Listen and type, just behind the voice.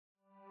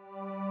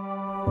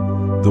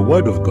The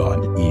Word of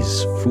God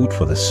is food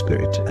for the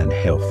spirit and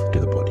health to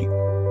the body.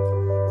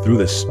 Through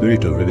the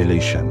Spirit of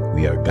revelation,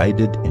 we are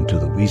guided into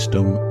the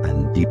wisdom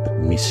and deep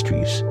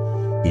mysteries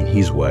in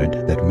His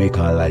Word that make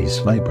our lives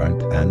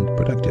vibrant and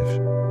productive.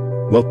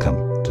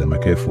 Welcome to the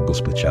Makerere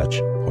Gospel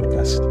Church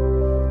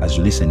podcast. As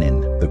you listen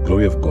in, the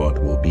glory of God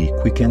will be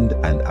quickened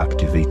and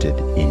activated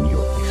in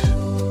your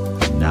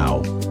life. Now,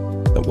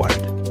 the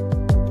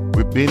Word.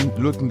 We've been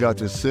looking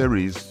at a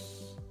series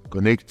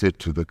connected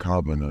to the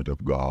covenant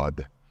of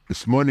God.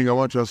 This morning I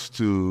want us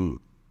to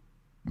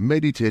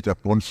meditate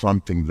upon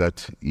something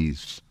that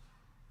is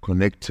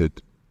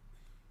connected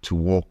to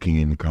walking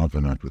in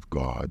covenant with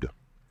God.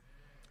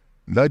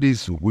 That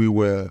is, we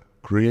were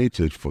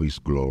created for His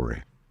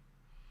glory.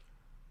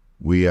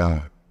 We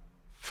are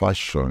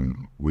fashioned,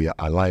 we are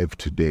alive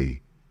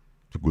today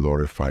to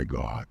glorify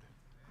God.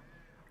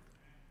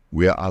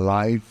 We are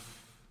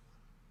alive,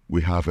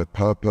 we have a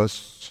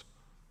purpose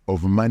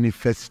of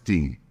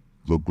manifesting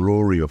the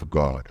glory of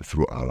God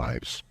through our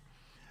lives.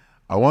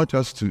 I want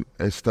us to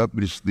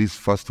establish this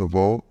first of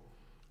all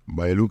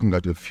by looking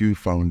at a few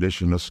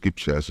foundational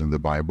scriptures in the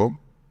Bible.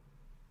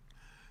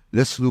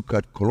 Let's look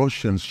at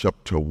Colossians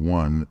chapter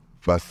 1,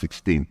 verse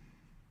 16.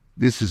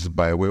 This is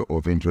by way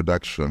of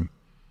introduction.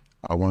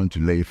 I want to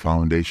lay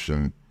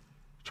foundation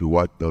to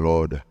what the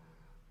Lord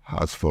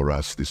has for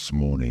us this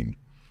morning.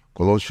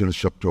 Colossians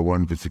chapter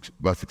 1,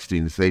 verse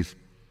 16 says,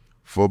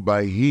 "For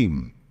by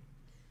Him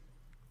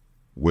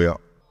were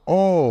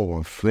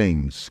all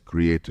things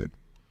created,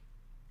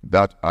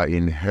 that are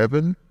in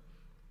heaven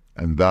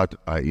and that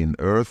are in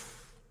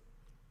earth,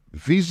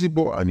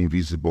 visible and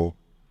invisible,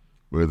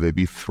 whether they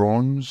be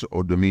thrones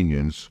or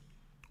dominions,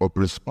 or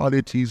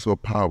principalities or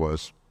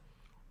powers.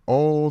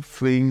 All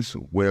things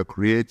were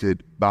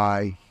created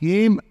by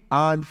Him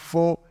and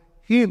for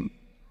Him."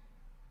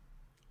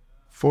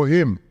 For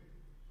Him.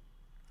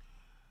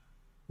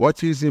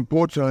 What is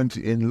important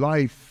in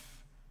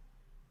life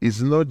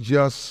is not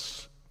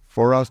just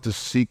for us to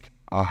seek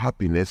our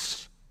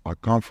happiness, our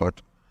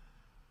comfort,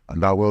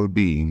 and our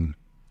well-being.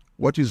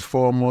 What is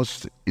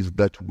foremost is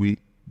that we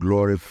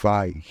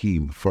glorify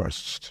Him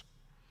first.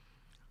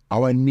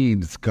 Our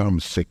needs come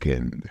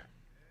second.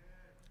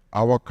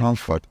 Our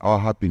comfort, our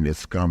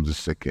happiness comes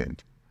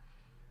second.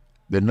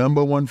 The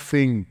number one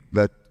thing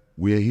that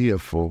we're here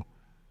for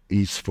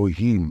is for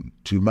Him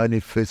to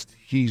manifest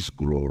His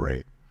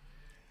glory.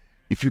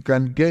 If you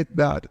can get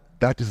that,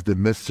 that is the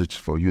message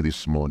for you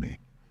this morning.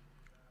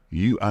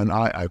 You and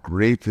I are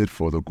created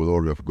for the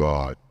glory of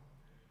God.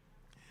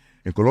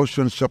 In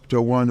Colossians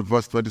chapter 1,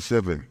 verse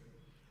 27,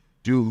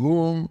 "To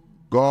whom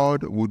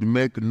God would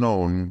make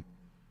known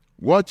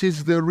what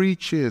is the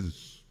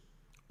riches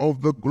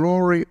of the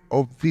glory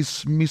of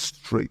this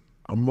mystery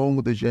among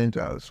the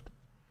Gentiles,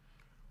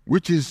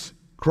 which is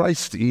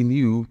Christ in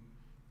you,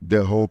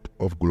 the hope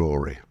of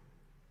glory."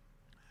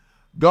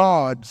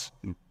 God's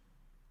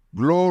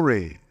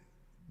glory,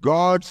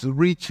 God's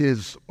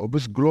riches of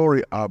His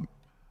glory are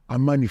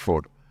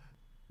manifold.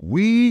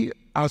 We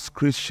as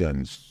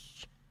Christians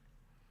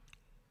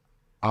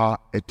are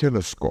a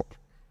telescope.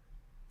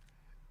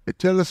 A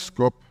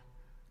telescope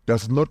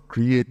does not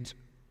create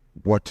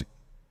what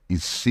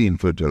is seen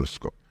through the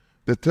telescope.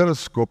 The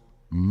telescope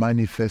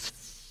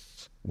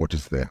manifests what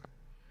is there.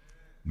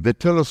 The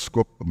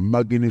telescope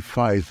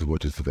magnifies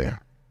what is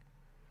there.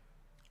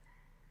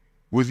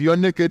 With your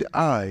naked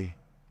eye,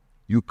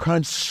 you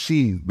can't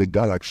see the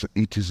galaxy.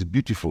 It is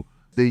beautiful.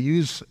 They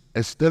use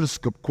a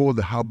telescope called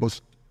the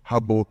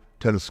Hubble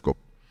telescope.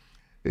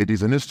 It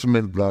is an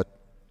instrument that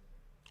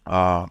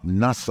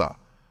NASA,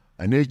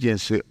 an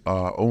agency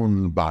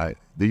owned by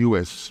the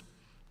US,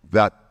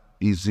 that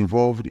is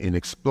involved in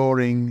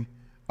exploring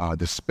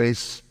the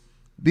space.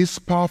 This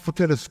powerful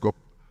telescope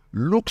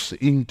looks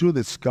into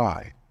the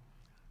sky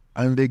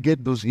and they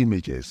get those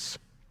images.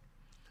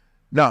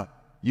 Now,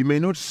 you may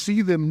not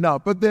see them now,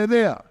 but they're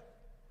there.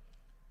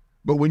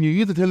 But when you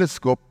use the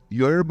telescope,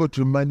 you're able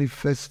to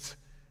manifest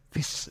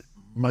this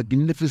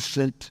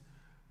magnificent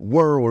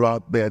world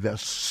out there. There are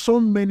so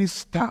many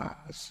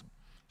stars,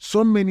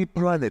 so many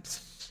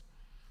planets.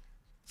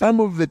 Some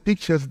of the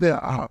pictures there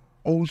are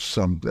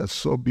awesome. They're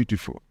so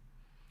beautiful.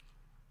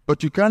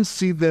 But you can't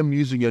see them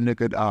using your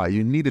naked eye.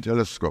 You need a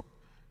telescope.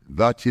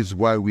 That is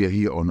why we are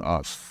here on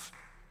earth.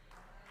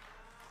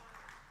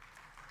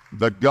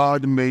 That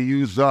God may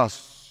use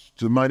us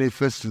to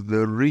manifest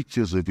the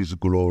riches of His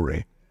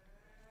glory.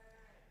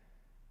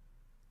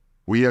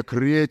 We are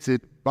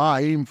created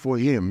by Him for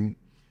Him,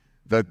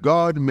 that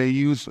God may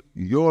use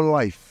your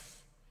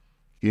life.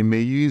 He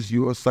may use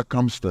your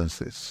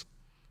circumstances.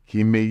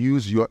 He may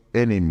use your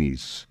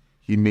enemies.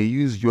 He may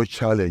use your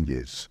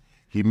challenges.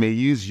 He may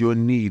use your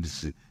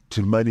needs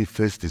to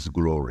manifest His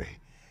glory.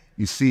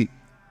 You see,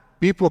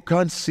 people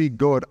can't see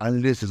God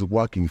unless He's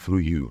working through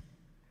you.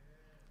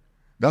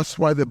 That's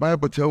why the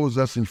Bible tells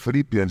us in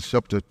Philippians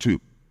chapter 2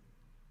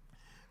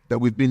 that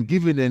we've been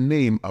given a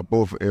name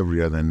above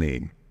every other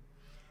name.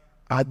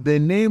 At the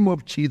name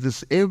of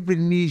Jesus, every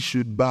knee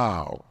should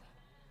bow.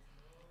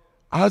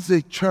 As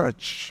a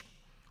church,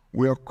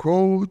 We are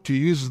called to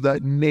use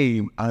that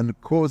name and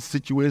cause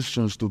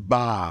situations to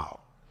bow,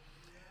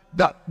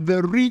 that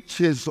the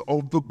riches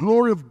of the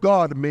glory of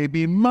God may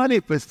be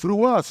manifest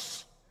through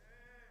us.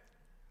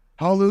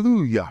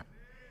 Hallelujah.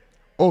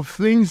 Of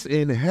things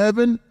in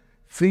heaven,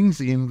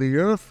 things in the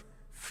earth,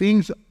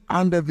 things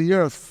under the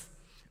earth.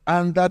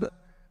 And that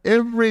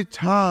every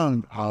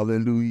tongue,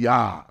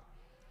 hallelujah,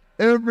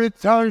 every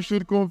tongue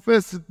should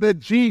confess that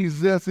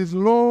Jesus is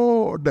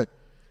Lord,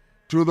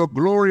 to the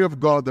glory of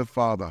God the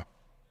Father.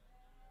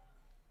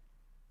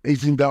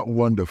 Isn't that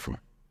wonderful?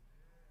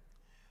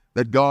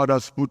 That God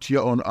has put you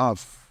on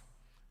earth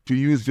to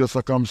use your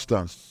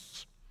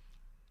circumstance,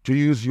 to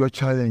use your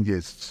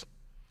challenges,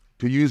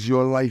 to use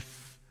your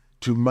life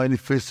to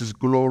manifest His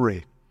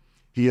glory.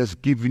 He has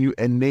given you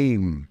a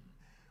name.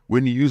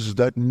 When you use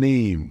that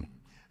name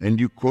and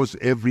you cause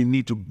every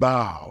knee to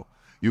bow,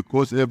 you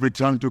cause every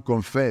tongue to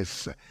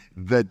confess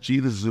that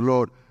Jesus is the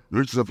Lord, the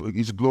riches of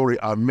His glory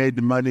are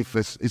made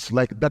manifest. It's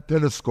like that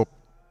telescope.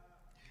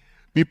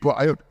 People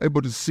are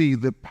able to see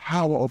the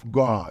power of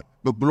God,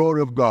 the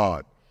glory of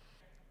God.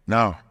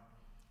 Now,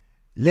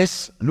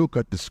 let's look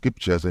at the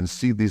scriptures and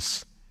see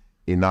this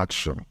in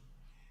action.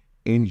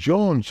 In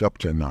John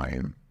chapter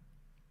 9,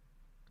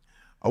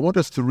 I want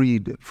us to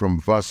read from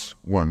verse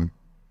 1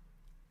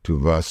 to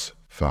verse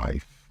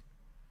 5.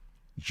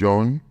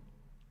 John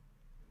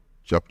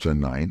chapter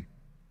 9.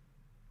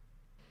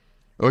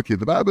 Okay,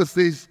 the Bible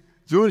says,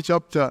 John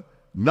chapter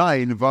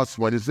 9, verse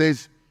 1, it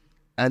says,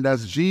 "And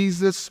as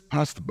Jesus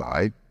passed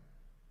by,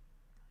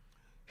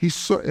 he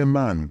saw a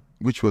man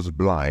which was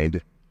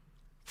blind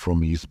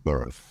from his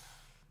birth.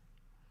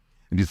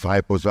 And the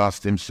disciples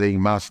asked him,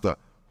 saying, Master,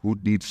 who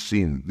did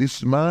sin,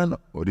 this man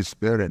or his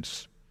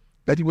parents,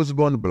 that he was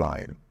born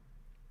blind?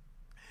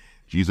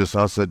 Jesus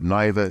answered,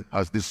 Neither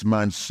has this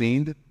man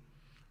sinned,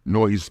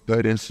 nor his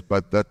parents,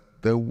 but that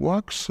the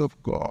works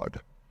of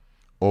God,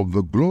 of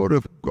the glory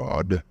of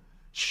God,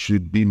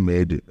 should be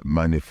made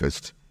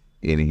manifest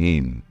in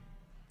him."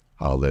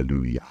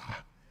 Hallelujah.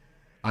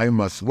 "I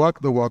must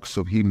work the works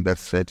of him that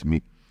sent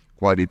me,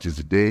 while it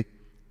is day.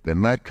 The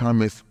night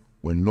cometh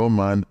when no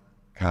man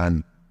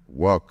can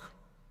work."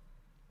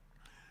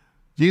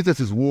 Jesus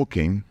is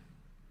walking,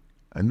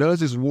 and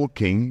as he's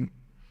walking,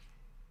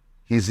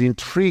 he's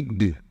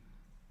intrigued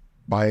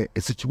by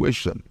a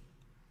situation.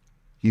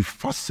 He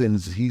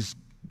fastens his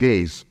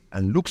gaze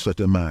and looks at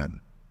a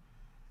man.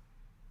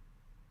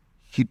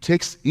 He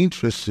takes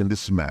interest in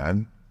this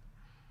man,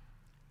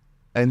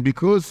 and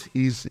because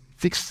he's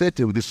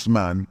fixated with this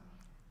man,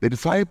 the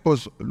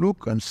disciples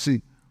look and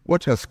see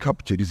what has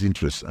captured his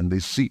interest, and they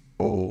see,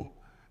 oh,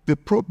 they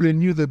probably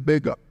knew the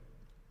beggar.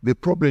 They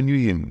probably knew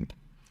him.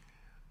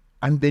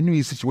 And they knew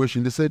his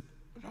situation. They said,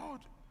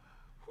 Lord,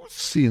 who's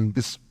seen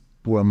this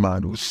poor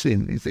man? Who's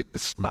seen? Is it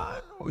this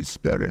man or his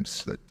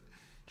parents that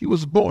he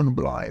was born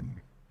blind?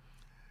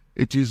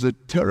 It is a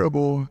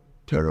terrible,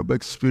 terrible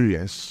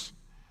experience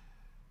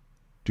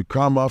to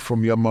come out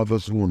from your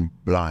mother's womb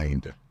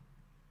blind.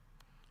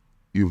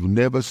 You've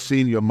never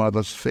seen your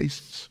mother's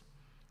face.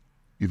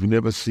 You've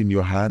never seen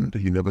your hand.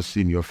 You've never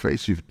seen your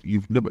face.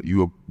 You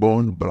were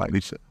born blind.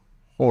 It's a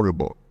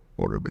horrible,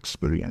 horrible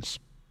experience.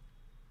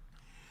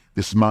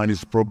 This man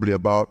is probably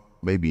about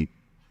maybe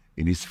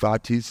in his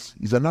 30s.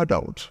 He's an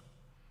adult.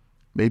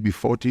 Maybe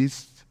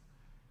 40s.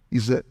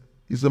 He's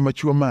a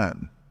mature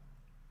man.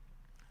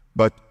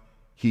 But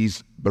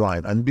he's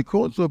blind. And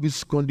because of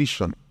his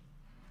condition,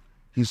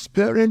 his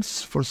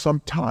parents for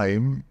some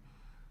time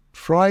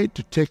tried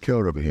to take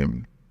care of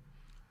him.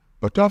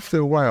 But after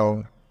a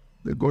while,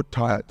 they got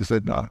tired. They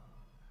said, nah,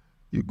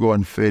 you go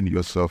and fend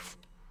yourself.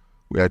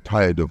 We are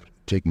tired of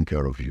taking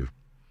care of you.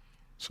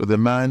 So the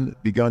man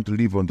began to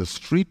live on the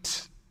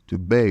street to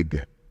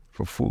beg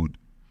for food.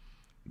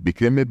 He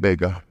became a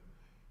beggar.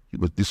 He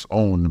was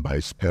disowned by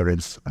his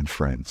parents and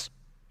friends.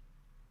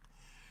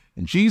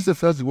 And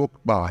Jesus, as he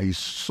walked by, he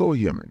saw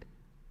him.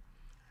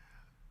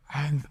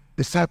 And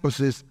the disciple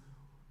says,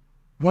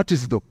 what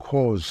is the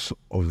cause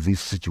of this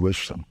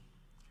situation?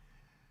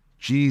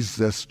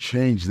 Jesus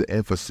changed the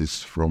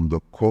emphasis from the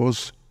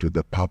cause to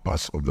the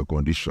purpose of the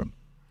condition.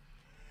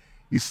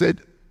 He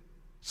said,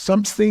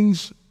 some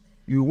things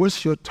you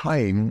waste your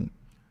time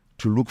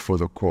to look for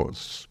the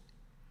cause.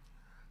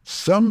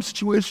 Some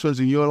situations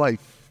in your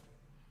life,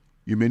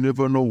 you may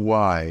never know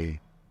why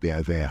they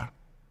are there.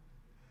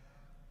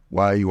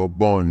 Why you were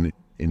born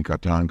in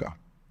Katanga.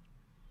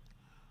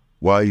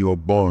 Why you were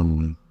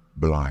born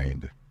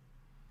blind.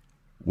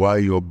 Why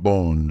you were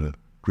born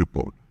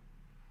crippled.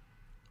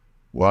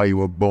 Why you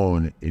were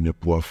born in a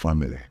poor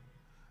family.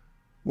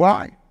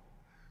 Why?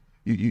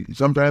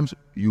 Sometimes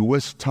you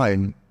waste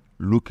time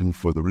looking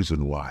for the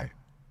reason why.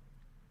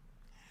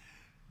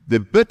 The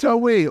better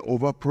way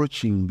of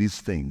approaching these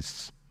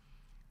things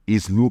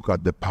is look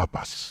at the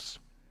purpose.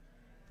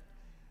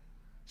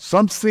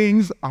 Some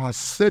things are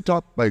set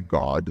up by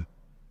God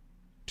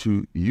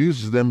to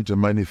use them to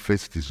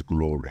manifest His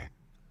glory.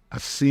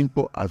 As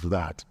simple as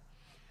that.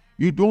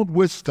 You don't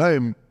waste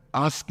time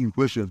asking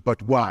questions,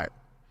 but why?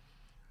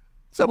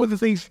 Some of the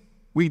things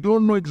we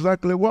don't know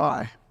exactly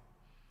why.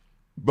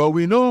 But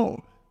we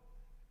know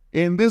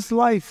in this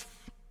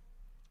life,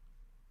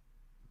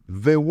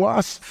 the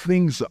worse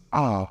things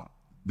are,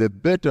 the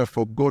better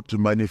for God to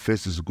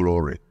manifest His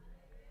glory.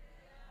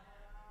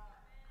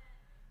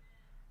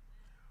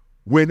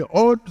 When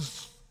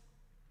odds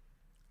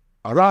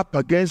are up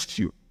against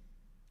you,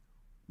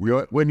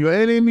 when your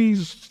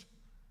enemies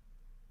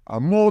are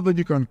more than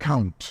you can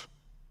count,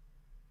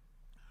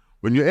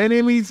 when your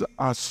enemies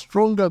are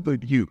stronger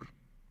than you,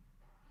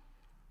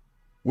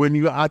 when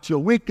you are at your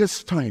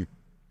weakest time,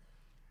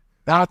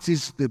 that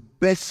is the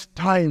best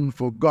time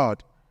for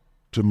God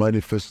to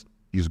manifest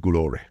His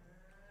glory.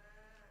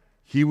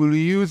 He will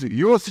use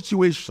your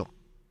situation.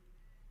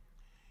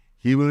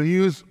 He will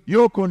use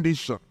your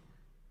condition.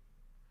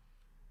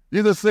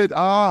 Jesus said,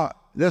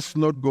 let's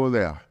not go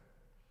there.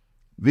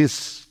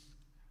 This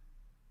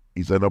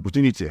is an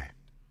opportunity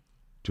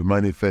to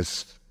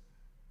manifest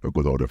the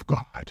glory of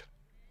God.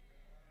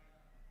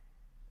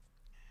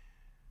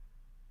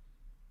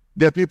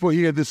 There are people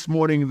here this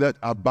morning that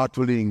are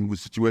battling with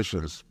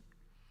situations,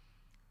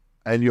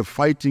 and you're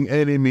fighting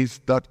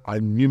enemies that are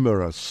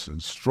numerous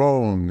and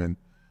strong, and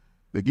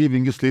they're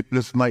giving you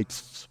sleepless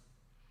nights.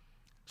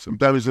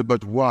 Sometimes you say,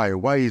 but why?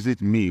 Why is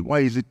it me? Why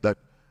is it that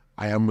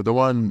I am the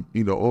one,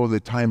 all the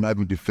time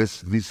having to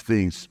face these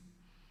things?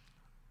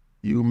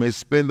 You may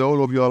spend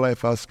all of your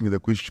life asking the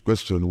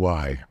question,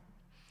 why?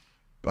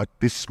 But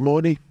this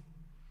morning,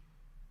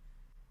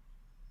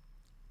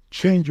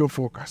 change your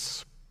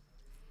focus.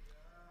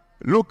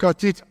 Look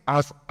at it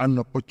as an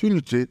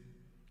opportunity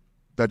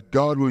that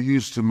God will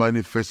use to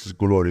manifest His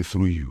glory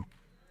through you.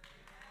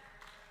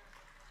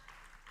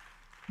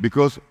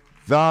 Because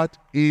that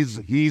is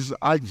His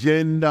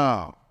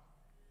agenda.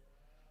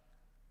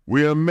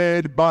 We are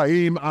made by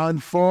Him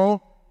and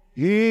for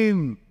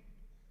Him.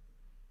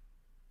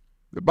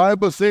 The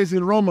Bible says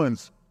in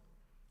Romans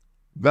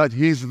that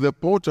He's the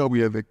potter,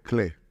 we are the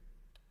clay.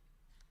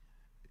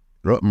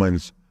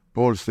 Romans,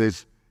 Paul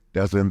says,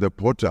 doesn't the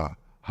potter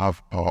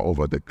have power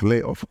over the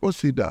clay? Of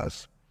course he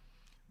does.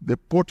 The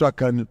potter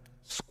can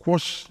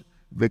squash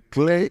the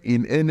clay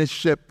in any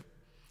shape.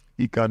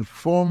 He can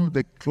form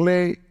the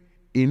clay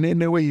in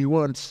any way he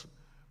wants.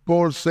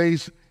 Paul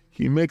says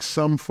he makes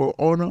some for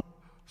honor,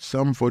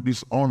 some for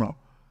dishonor.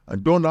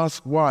 And don't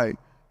ask why.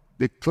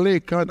 The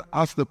clay can't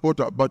ask the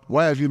potter, but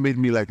why have you made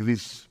me like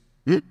this?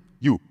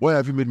 Why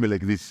have you made me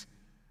like this?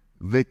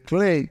 The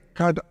clay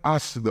can't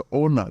ask the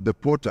owner, the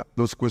potter,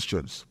 those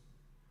questions.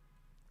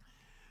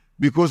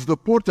 Because the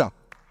potter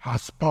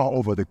has power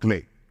over the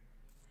clay.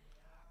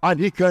 And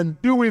he can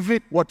do with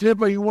it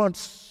whatever he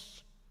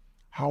wants.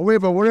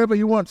 However, whatever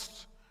he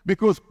wants.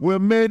 Because we're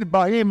made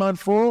by him and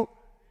for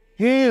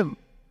him.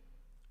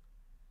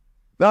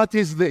 That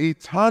is the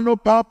eternal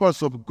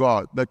purpose of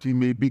God, that he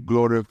may be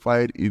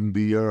glorified in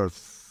the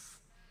earth.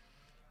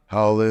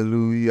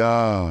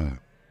 Hallelujah.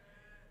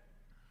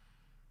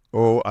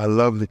 Oh, I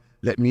love it.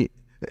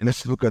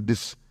 Let's look at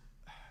this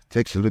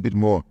text a little bit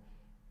more.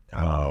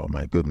 Oh,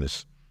 my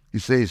goodness. He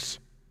says,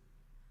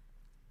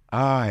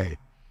 I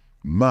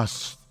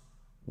must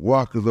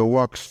work the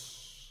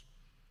works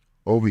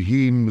of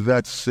him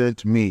that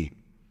sent me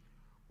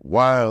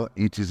while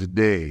it is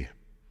day.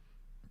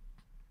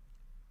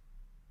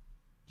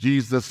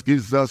 Jesus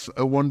gives us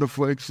a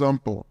wonderful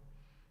example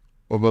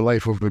of a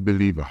life of a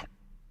believer.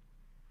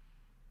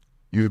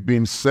 You've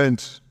been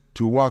sent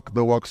to work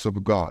the works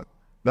of God.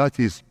 That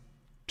is,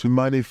 to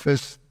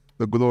manifest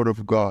the glory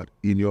of God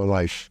in your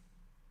life.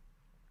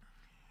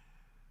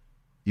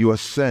 You are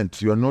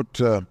sent. You are not.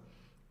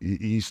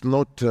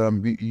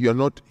 You are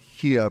not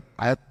here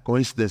at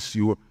coincidence.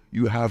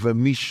 You have a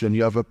mission.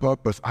 You have a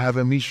purpose. I have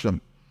a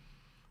mission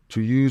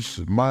to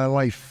use my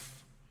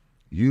life,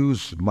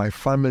 use my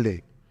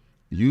family,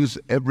 use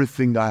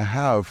everything I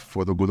have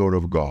for the glory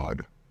of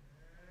God.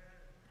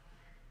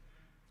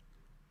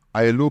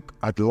 I look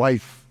at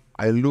life.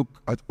 I look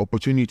at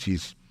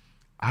opportunities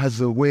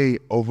as a way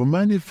of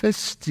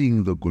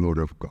manifesting the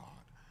glory of God.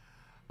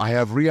 I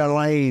have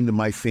realigned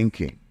my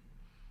thinking.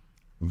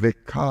 The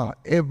car,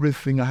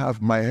 everything I have,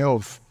 my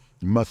health,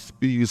 must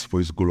be used for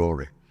His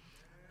glory.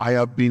 I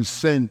have been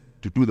sent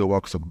to do the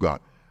works of God.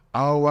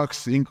 Our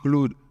works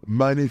include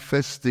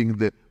manifesting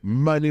the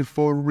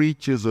manifold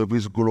riches of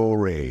His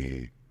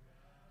glory.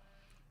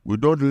 We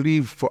don't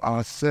live for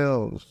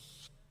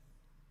ourselves.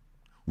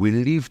 We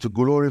live to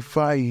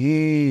glorify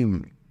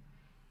Him.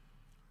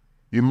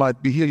 You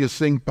might be here, you're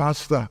saying,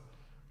 Pastor,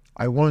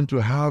 I want to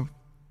have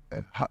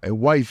a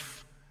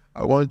wife.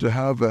 I want to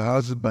have a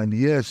husband.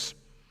 Yes.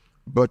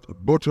 But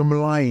bottom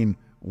line,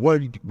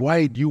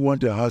 why do you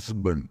want a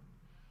husband?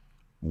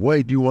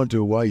 Why do you want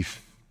a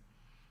wife?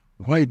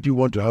 Why do you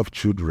want to have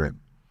children?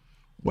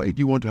 Why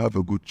do you want to have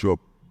a good job?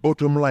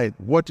 Bottom line,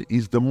 what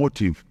is the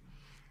motive?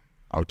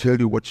 I'll tell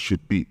you what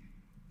should be.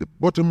 The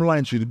bottom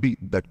line should be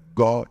that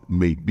God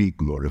may be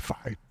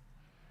glorified.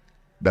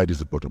 That is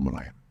the bottom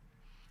line.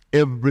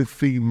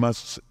 Everything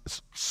must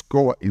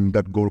score in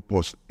that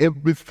goalpost.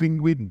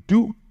 Everything we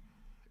do,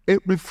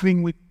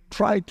 everything we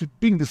try to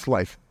do in this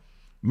life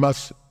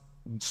must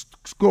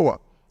score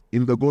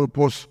in the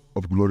goalpost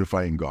of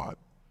glorifying God.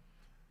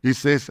 He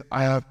says,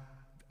 I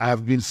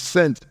have been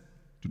sent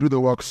to do the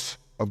works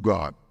of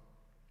God.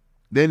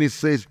 Then he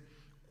says,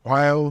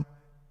 while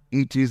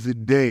it is a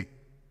day,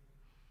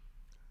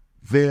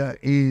 there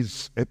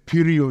is a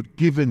period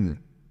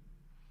given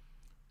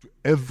to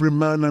every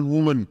man and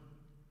woman.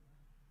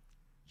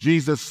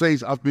 Jesus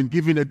says, I've been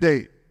given a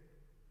day.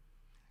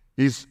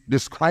 He's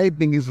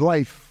describing his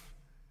life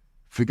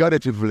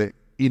figuratively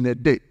in a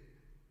day,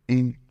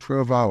 in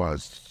 12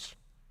 hours.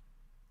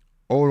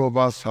 All of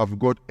us have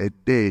got a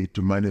day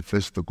to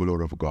manifest the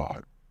glory of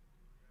God.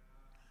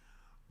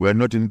 We're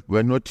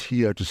not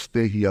here to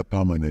stay here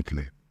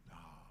permanently.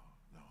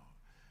 No.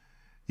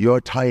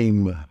 Your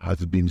time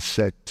has been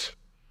set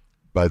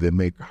by the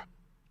Maker.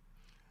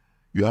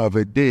 You have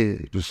a day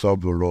to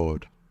serve the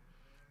Lord.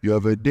 You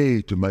have a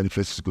day to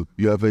manifest good.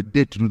 You have a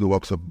day to do the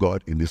works of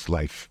God in this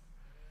life.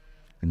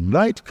 And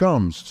night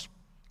comes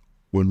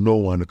when no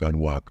one can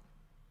work.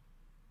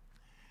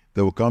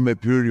 There will come a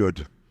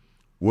period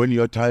when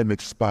your time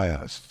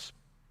expires.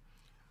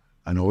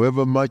 And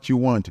however much you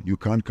want, you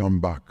can't come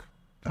back.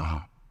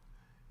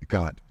 You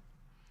can't.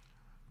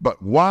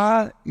 But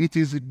while it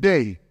is a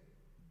day,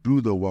 do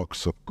the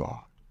works of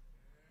God.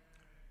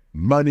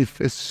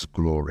 Manifest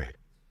glory.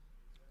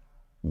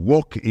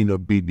 Walk in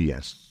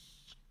obedience.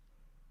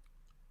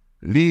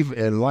 Live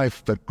a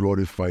life that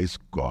glorifies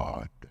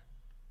God.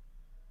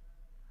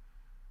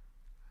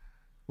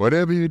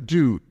 Whatever you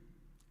do,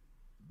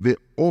 the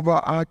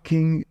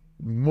overarching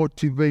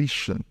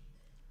motivation,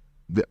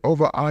 the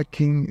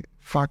overarching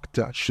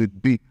factor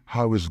should be,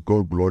 how is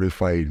God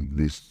glorifying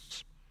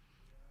this?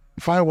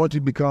 If I want to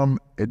become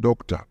a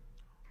doctor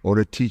or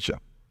a teacher,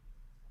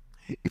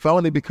 if I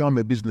want to become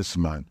a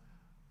businessman,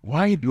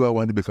 why do I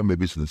want to become a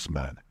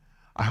businessman?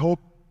 I hope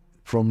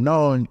from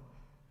now on,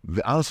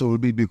 the answer will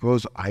be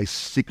because I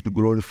seek to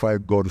glorify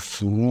God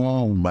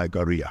through my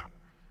career.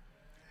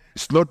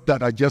 It's not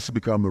that I just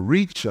become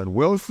rich and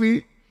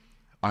wealthy,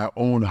 I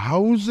own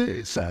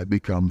houses, I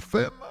become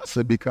famous,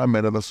 I become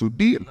another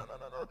Sudil.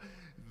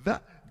 No.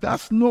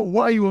 That's not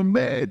why you were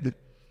made.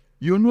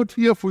 You're not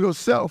here for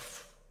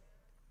yourself.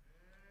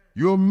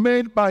 You're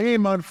made by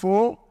Him and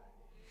for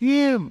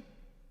Him.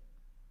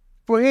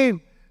 For Him.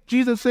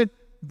 Jesus said,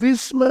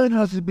 this man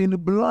has been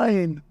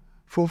blind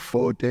for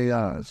 40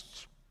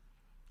 years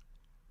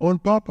on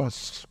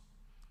purpose,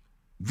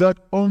 that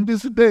on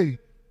this day,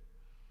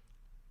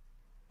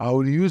 I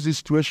will use this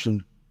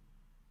situation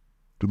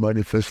to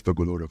manifest the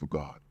glory of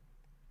God.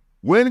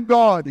 When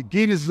God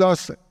gives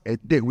us a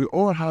day, we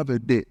all have a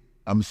day.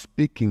 I'm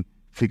speaking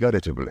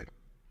figuratively.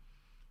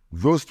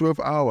 Those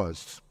 12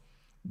 hours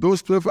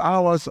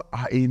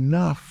are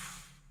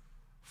enough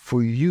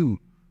for you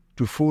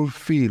to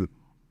fulfill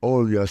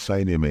all your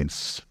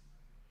assignments.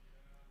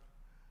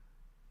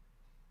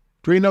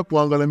 You don't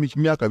have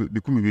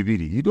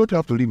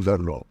to live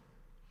that long.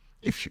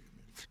 If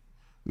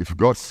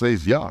God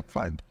says, yeah,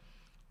 fine.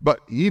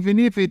 But even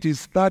if it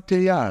is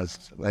 30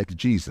 years, like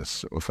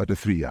Jesus, or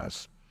 33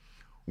 years,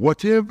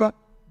 whatever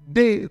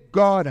day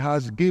God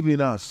has given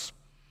us,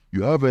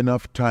 you have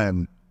enough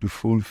time to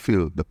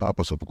fulfill the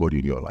purpose of God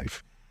in your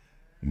life.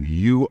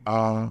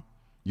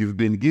 You've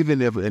been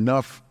given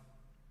enough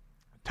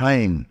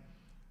time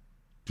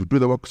to do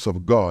the works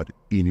of God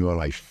in your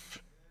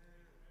life.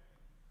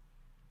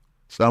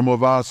 Some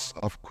of us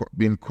have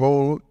been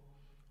called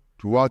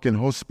to work in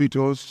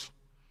hospitals.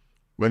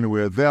 When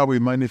we're there, we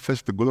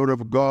manifest the glory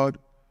of God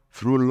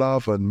through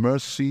love and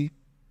mercy.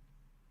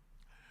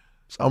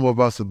 Some of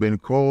us have been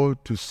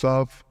called to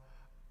serve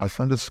as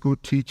Sunday school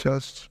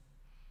teachers.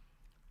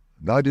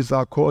 That is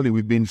our calling.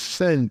 We've been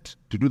sent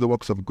to do the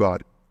works of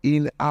God.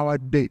 In our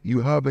day,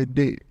 you have a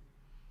day.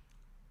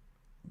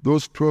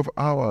 Those 12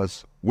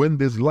 hours, when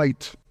there's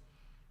light,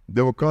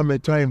 there will come a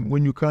time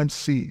when you can't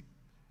see.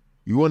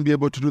 You won't be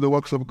able to do the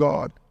works of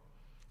God.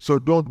 So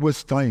don't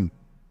waste time.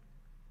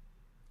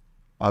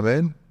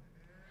 Amen?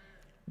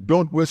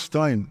 Don't waste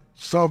time.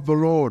 Serve the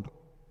Lord.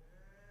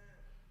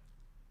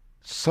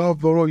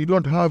 Serve the Lord. You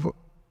don't have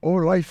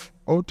all life,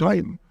 all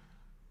time,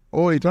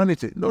 all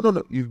eternity.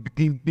 No. You've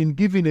been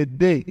given a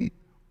day.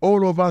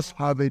 All of us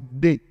have a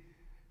day.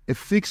 A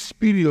fixed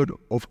period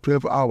of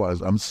 12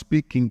 hours. I'm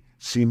speaking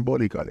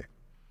symbolically.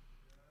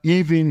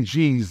 Even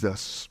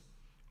Jesus,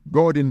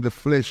 God in the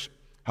flesh,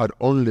 had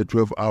only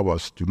 12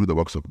 hours to do the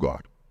works of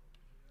God.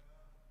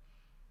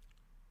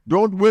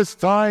 Don't waste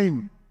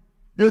time.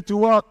 Get to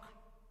work.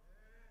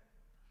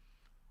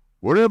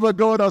 Wherever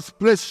God has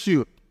placed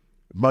you,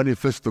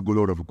 manifest the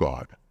glory of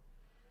God.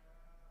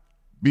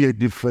 Be a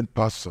different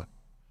person.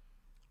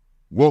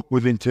 Walk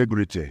with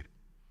integrity.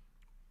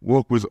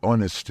 Walk with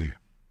honesty.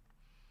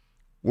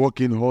 Walk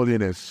in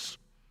holiness.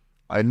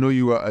 I know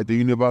you are at the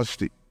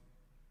university,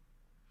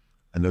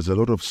 and there's a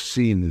lot of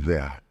sin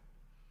there.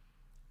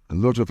 A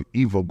lot of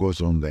evil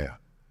goes on there.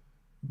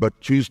 But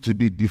choose to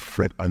be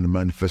different and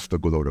manifest the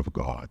glory of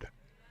God.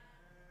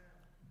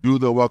 Do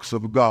the works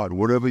of God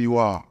wherever you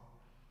are.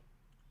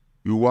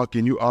 You work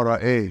in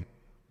URA,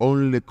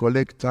 only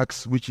collect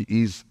tax which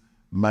is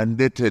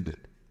mandated.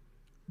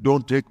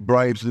 Don't take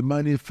bribes.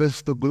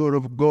 Manifest the glory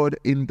of God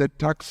in the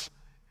tax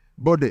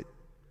body,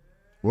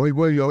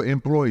 where you are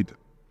employed.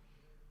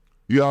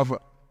 You have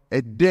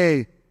a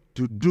day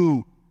to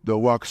do the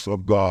works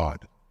of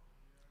God.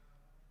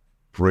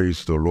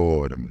 Praise the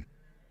Lord.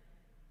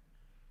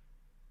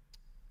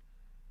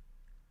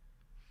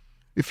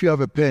 If you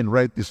have a pen,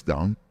 write this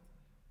down.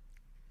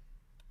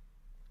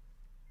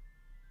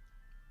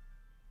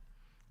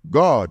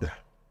 God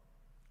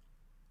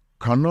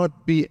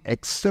cannot be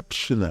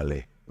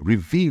exceptionally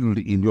revealed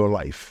in your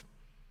life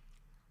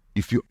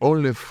if you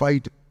only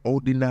fight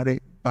ordinary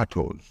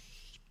battles,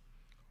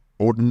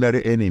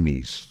 ordinary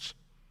enemies,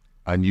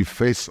 and you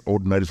face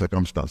ordinary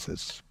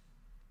circumstances.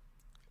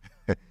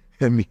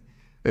 Let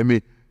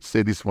me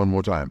say this one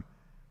more time.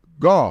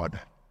 God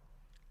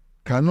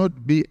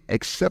cannot be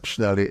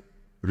exceptionally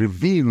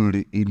revealed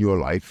in your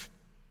life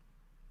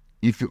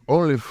if you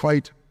only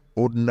fight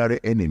ordinary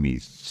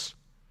enemies,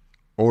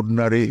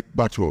 ordinary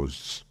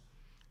battles,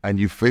 and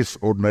you face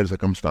ordinary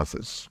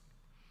circumstances.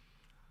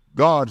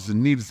 God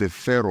needs a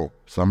Pharaoh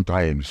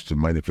sometimes to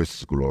manifest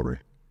his glory.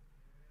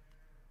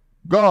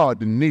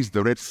 God needs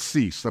the Red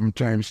Sea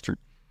sometimes to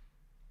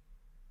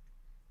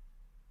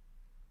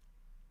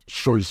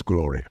show his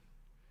glory.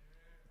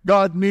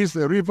 God needs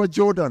the River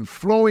Jordan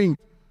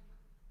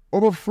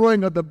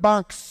overflowing at the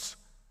banks.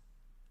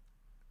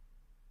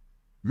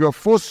 You are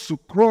forced to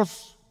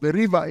cross the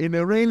river in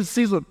a rain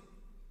season.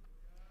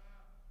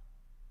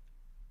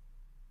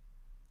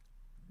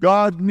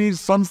 God needs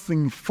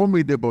something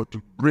formidable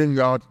to bring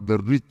out the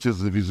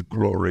riches of his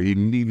glory. He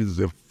needs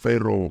a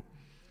Pharaoh.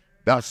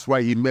 That's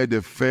why he made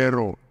a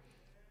Pharaoh,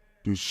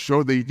 to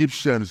show the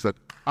Egyptians that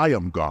I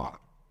am God.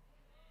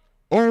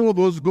 All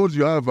those gods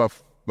you have are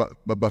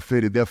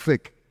Pharaoh, they're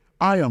fake.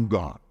 I am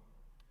God.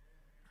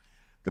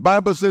 The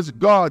Bible says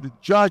God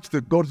judged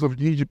the gods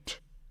of Egypt.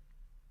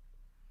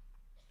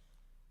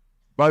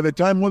 By the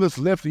time Moses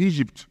left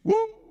Egypt,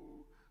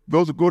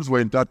 those gods were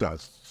in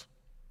tatters.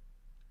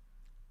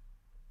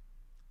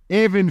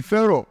 Even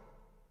Pharaoh,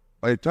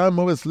 by the time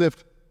Moses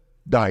left,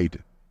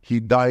 died. He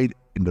died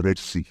in the Red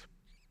Sea.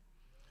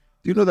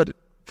 Do you know that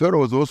Pharaoh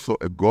was also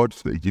a god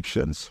to the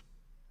Egyptians?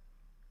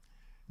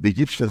 The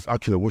Egyptians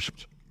actually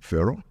worshipped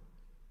Pharaoh.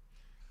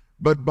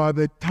 But by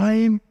the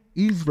time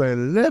Israel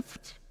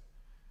left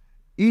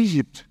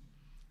Egypt,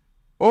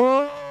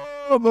 all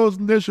those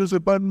nations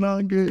said,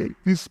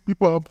 these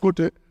people have got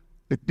a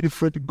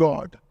different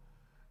God.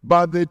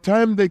 By the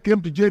time they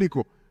came to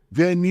Jericho,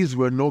 their knees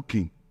were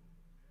knocking.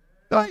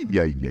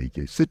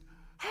 Said,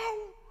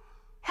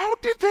 how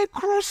did they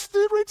cross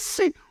the Red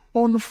Sea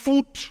on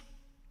foot?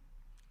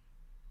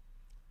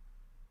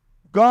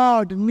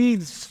 God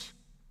needs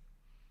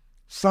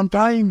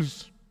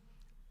sometimes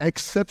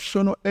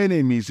exceptional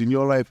enemies in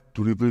your life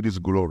to reveal his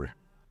glory.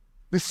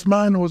 This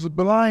man was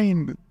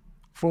blind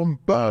from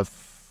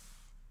birth.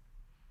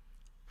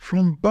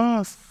 From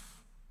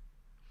birth.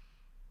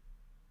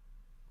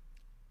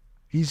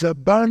 He's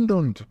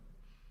abandoned.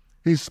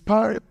 His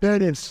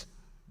parents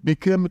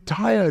became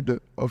tired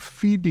of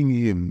feeding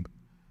him.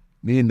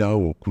 They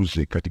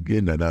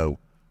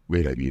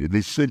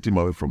sent him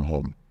away from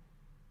home.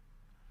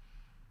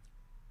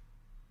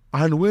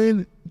 And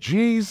when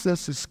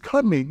Jesus is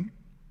coming,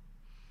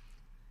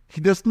 he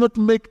does not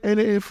make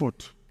any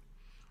effort.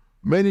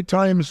 Many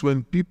times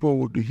when people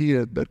would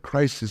hear that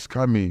Christ is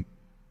coming,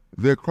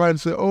 they cry and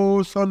say,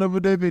 "Oh, Son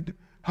of David,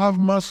 have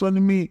mercy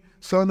on me,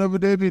 Son of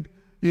David."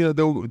 They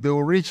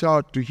will reach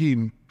out to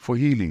him for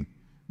healing.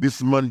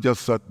 This man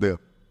just sat there,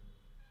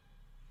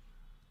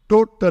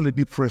 totally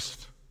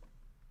depressed.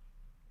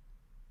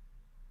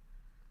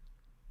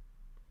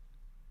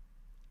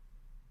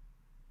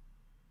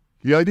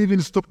 He had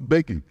even stopped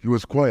begging. He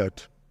was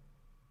quiet.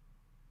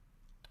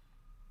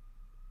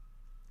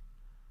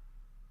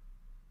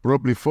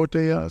 Probably 40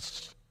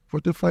 years,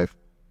 45,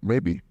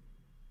 maybe.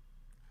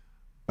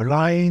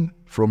 Lying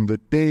from the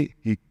day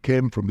he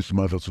came from his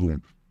mother's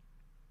womb.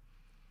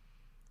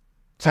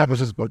 Bible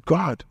says, but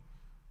God,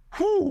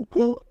 who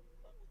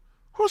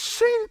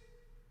sinned?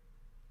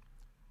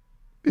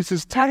 This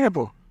is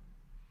terrible.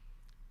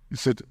 He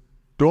said,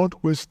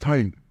 don't waste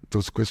time with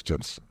those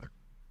questions.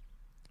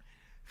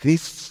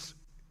 This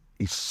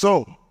is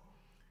so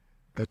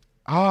that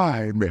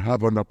I may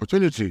have an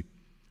opportunity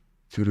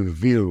to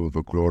reveal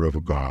the glory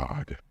of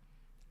God.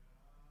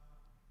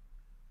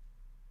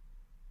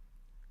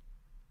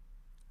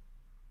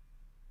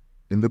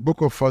 In the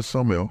book of 1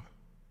 Samuel,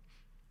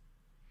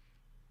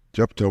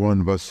 chapter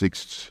 1, verse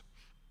 6,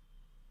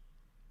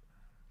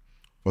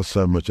 1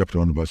 Samuel chapter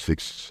 1, verse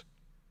 6,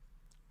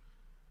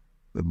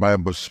 the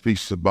Bible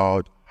speaks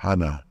about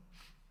Hannah.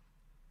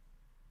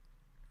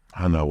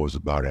 Hannah was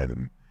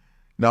barren.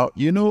 Now,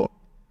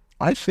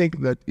 I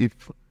think that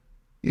if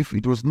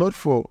it was not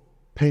for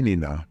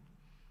Peninnah,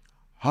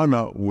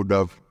 Hannah would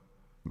have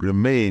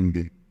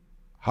remained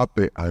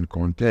happy and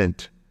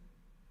content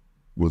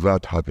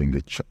without having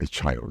a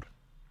child.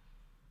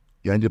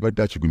 She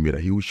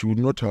would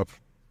not have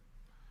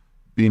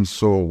been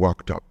so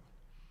worked up.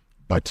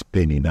 But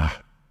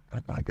Peninnah,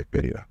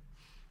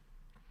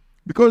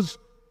 because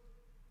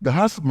the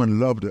husband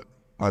loved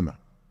Hannah.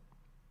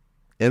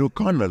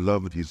 Elkanah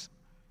loved his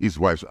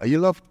wife. He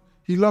loved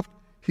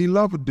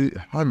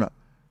Hannah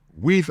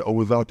with or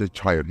without a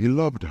child. He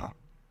loved her.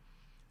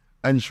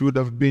 And she would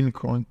have been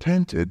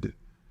contented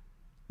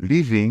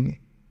living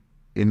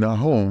in a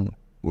home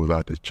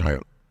without a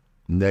child.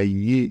 Now,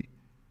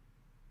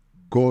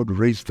 God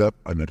raised up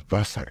an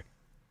adversary.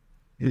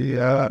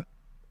 Yeah.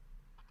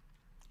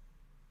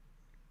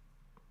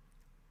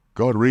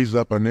 God raised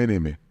up an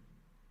enemy.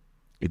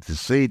 It is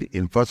said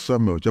in 1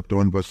 Samuel chapter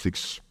 1 verse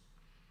 6,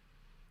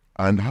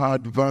 and her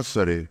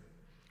adversary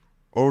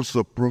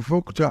also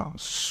provoked her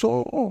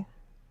so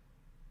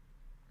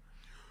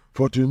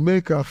for to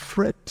make her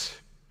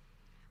fret,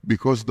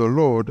 because the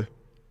Lord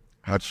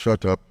had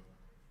shut up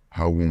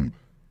her womb.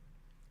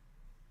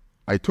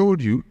 I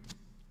told you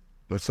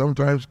that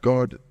sometimes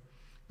God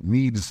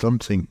needs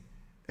something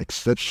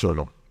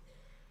exceptional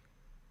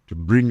to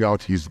bring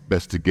out his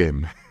best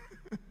game.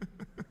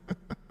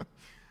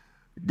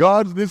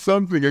 God needs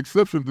something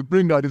exceptional to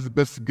bring out his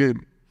best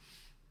game.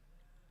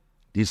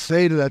 He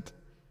said that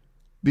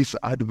this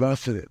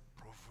adversary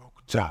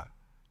provoked her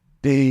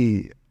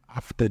day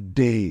after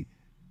day,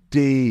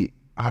 day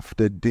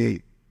after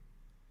day.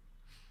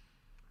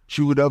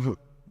 She would have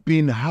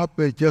been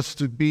happy just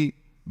to be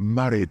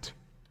married.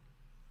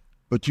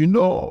 But you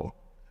know,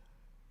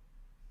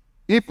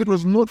 if it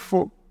was not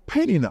for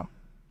Peninnah,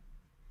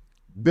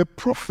 the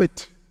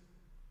prophet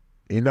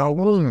in our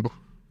womb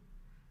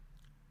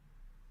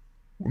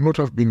would not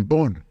have been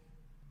born.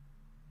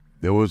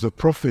 There was a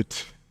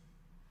prophet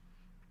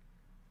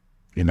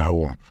in our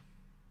womb.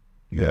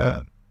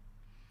 Yeah.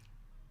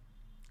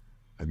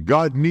 And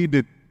God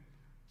needed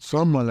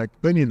someone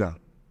like Peninnah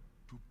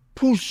to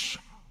push.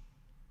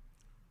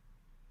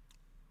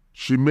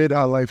 She made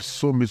our life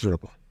so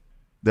miserable.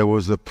 There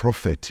was a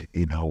prophet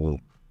in her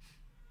womb.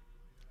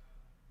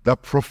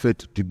 That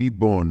prophet, to be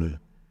born,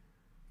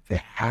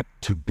 there had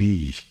to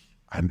be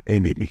an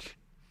enemy.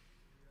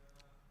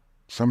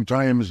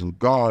 Sometimes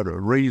God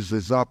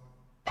raises up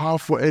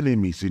powerful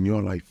enemies in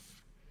your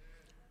life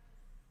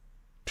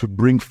to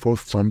bring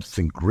forth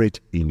something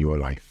great in your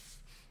life,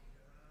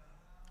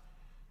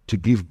 to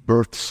give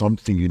birth to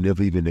something you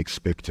never even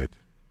expected.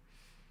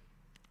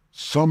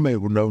 Some may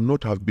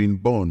not have been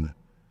born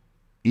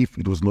if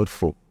it was not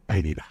for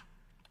Peninnah.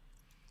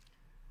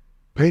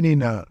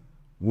 Peninnah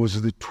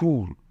was the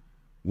tool,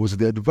 was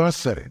the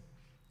adversary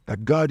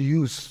that God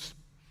used.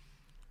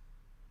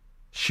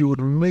 She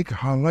would make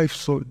her life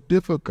so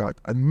difficult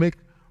and make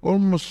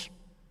almost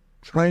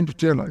trying to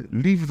tell her,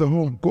 leave the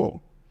home,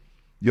 go.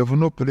 You have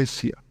no place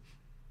here.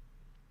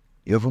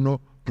 You have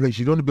no place.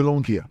 You don't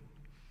belong here.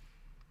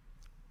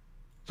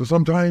 So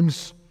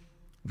sometimes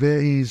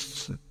there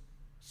is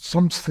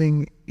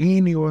something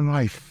in your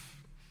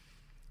life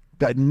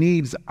that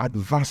needs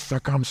adverse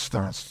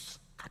circumstance.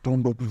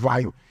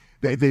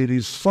 There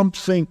is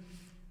something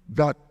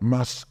that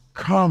must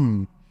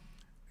come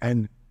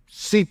and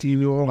sit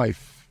in your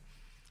life.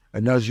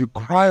 And as you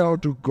cry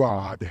out to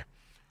God,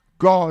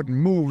 God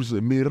moves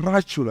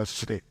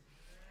miraculously.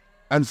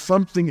 And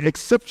something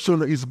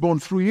exceptional is born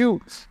through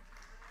you.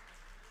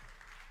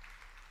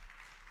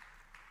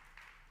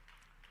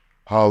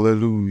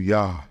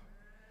 Hallelujah.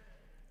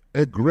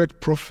 A great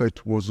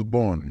prophet was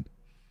born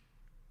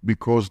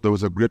because there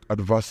was a great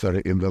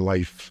adversary in the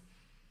life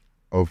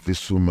of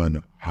this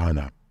woman,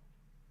 Hannah.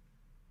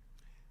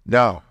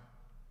 Now,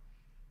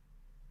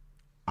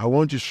 I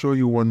want to show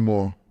you one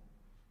more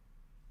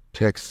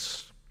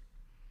text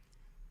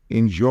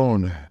in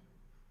John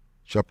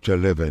chapter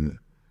 11,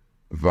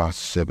 verse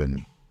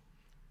 7.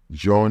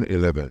 John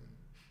 11.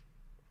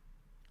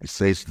 It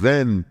says,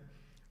 then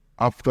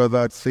after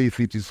that saith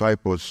his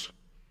disciples,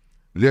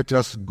 let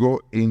us go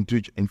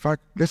into... In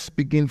fact, let's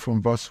begin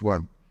from verse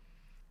 1.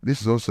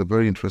 This is also a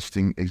very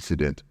interesting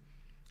incident.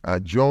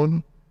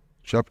 John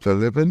chapter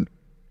 11,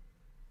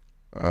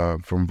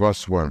 from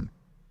verse 1.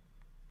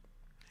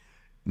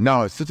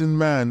 Now a certain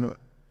man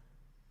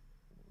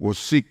was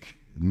sick,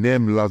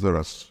 named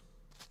Lazarus,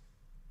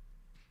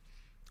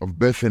 of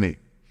Bethany,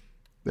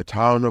 the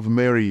town of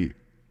Mary,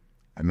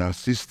 and her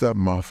sister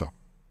Martha.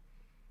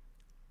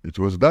 It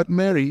was that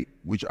Mary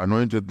which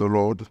anointed the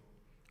Lord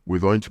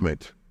with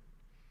ointment,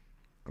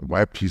 and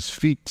wiped his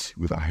feet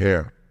with her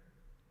hair,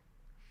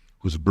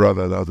 whose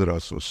brother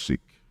Lazarus was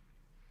sick.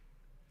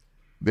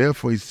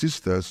 Therefore his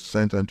sisters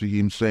sent unto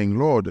him, saying,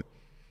 Lord,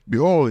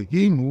 behold,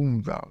 him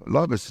whom thou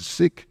lovest is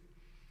sick.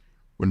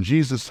 When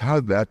Jesus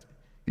heard that,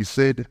 he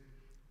said,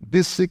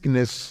 this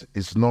sickness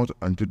is not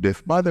unto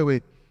death. By the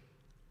way,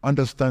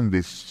 understand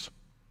this.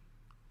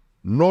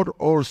 Not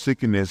all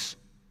sickness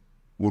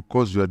will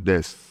cause your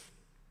death,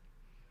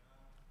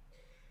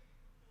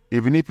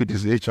 even if it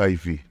is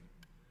HIV.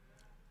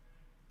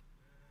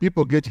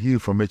 People get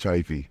healed from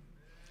HIV.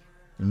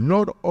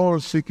 Not all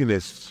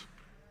sickness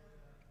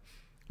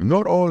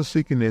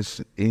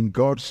in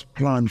God's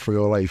plan for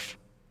your life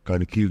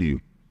can kill you.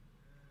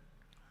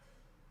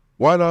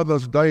 While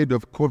others died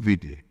of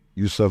COVID,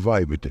 you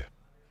survived.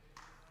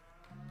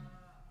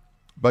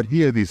 But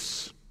hear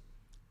this,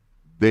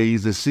 there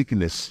is a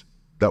sickness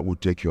that will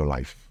take your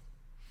life.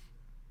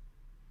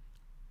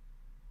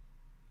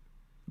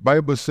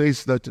 Bible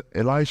says that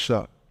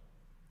Elisha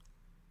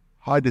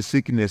had a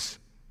sickness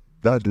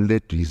that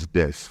led to his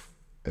death.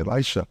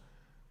 Elisha,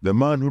 the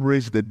man who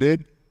raised the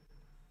dead,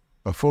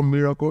 performed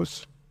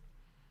miracles.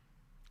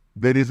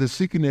 There is a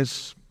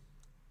sickness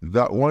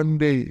that one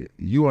day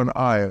you and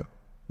I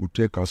will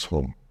take us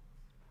home.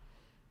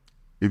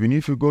 Even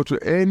if you go to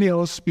any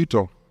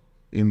hospital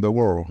in the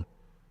world,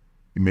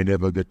 you may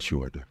never get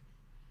cured.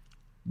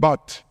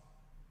 But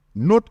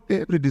not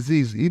every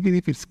disease, even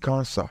if it's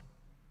cancer,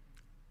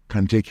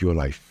 can take your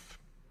life.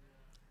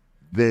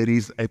 There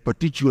is a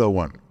particular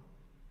one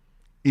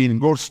in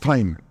God's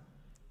time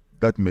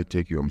that may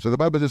take you home. So the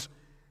Bible says,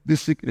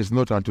 this sickness is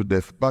not unto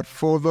death, but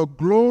for the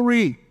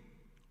glory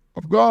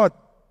of God,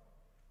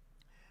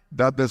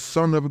 that the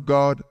Son of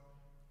God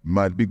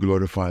might be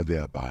glorified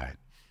thereby.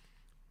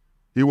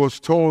 He was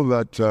told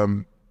that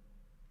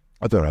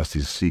Agnes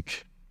is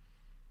sick,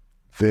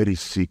 very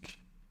sick.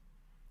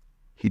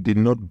 He did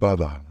not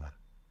bother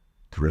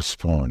to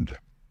respond.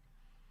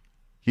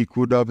 He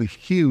could have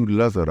healed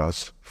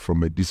Lazarus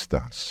from a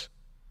distance.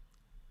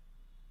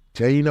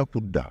 Chaina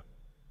Buddha.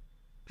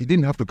 He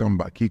didn't have to come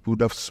back. He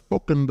could have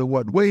spoken the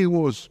word where he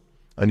was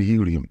and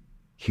healed him.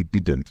 He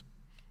didn't.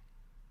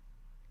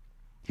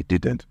 He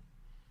didn't.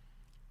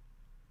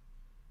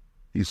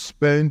 He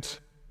spent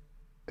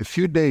a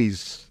few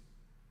days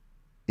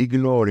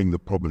ignoring the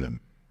problem.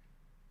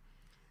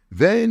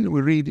 Then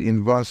we read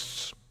in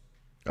verse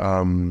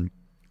 5.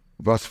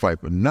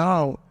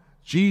 Now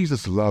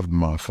Jesus loved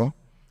Martha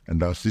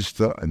and her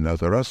sister and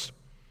Lazarus.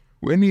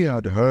 When he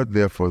had heard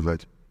therefore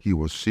that he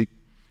was sick,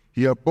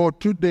 he abode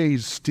 2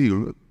 days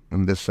still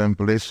in the same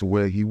place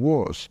where he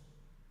was.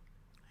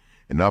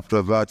 And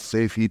after that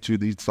saith he to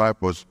the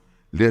disciples,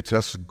 Let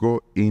us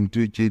go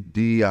into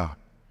Judea.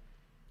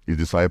 His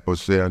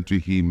disciples say unto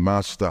him,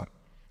 Master,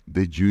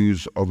 the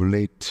Jews of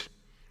late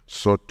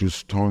sought to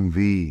stone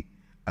thee,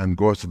 and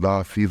goest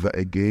thou thither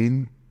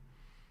again?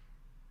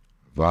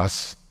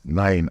 Verse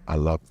 9, I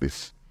love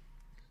this.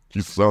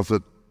 Jesus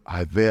answered,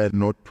 Are there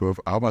not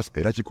 12 hours?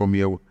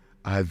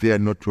 Are there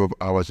not 12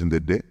 hours in the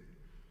day?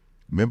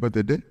 Remember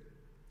the day?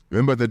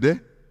 Remember the day?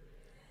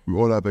 We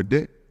all have a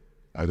day.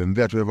 And then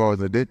there are 12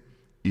 hours a day.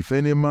 If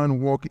any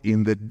man walk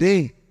in the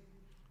day,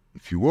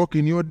 if you walk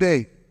in your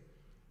day,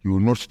 you will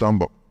not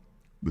stumble,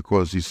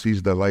 because he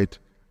sees the light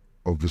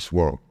of this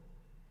world.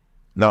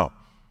 Now,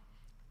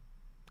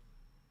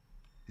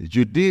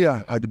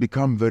 Judea had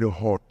become very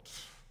hot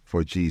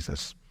for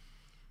Jesus.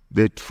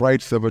 They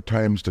tried several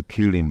times to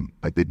kill him,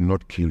 but they did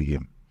not kill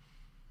him.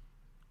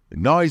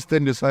 And now he's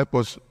telling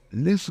disciples,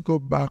 let's go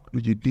back to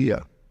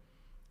Judea,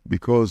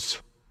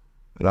 because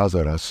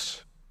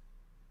Lazarus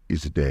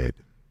is dead.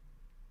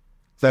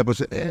 Disciples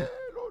say,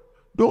 Lord,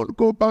 don't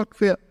go back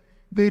there.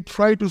 They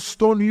try to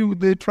stone you.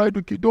 They try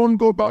to kill. Don't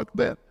go back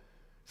there.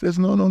 He says,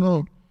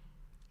 no.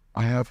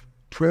 I have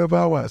 12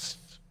 hours.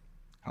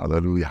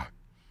 Hallelujah.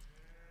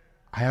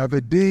 I have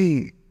a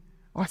day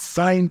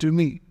assigned to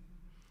me.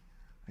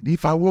 And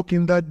if I walk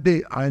in that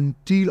day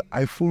until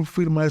I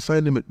fulfill my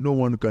assignment, no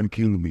one can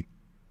kill me.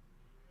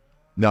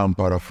 Now I'm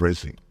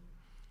paraphrasing,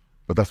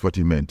 but that's what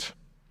he meant.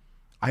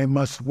 I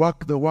must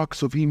work the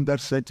works of him that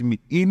sent me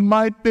in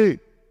my day.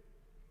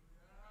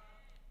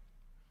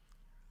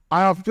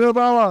 I have 12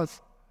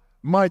 hours.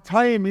 My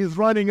time is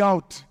running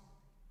out.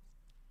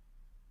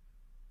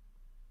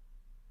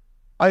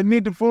 I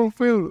need to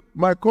fulfill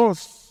my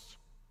course.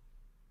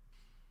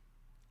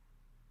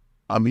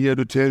 I'm here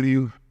to tell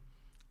you,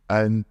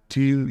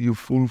 until you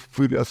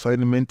fulfill the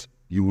assignment,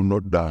 you will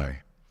not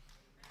die.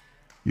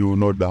 You will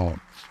not die.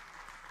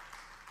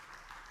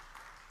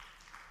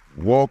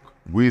 Walk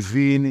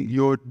within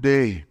your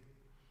day.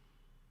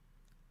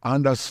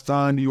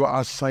 Understand your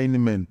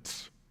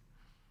assignment.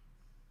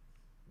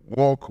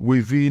 Walk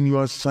within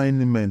your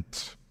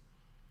assignment.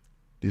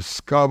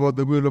 Discover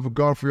the will of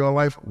God for your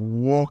life.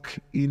 Walk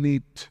in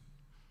it.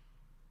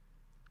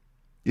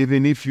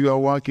 Even if you are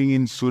working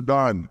in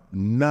Sudan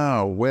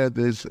now, where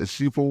there's a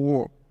civil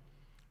war,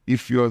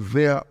 if you're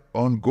there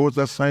on God's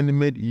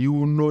assignment, you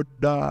will not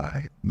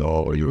die.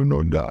 No, you will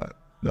not die.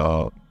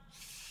 No.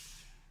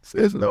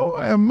 Says, no,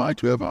 I have my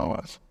 12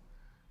 hours.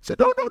 Say,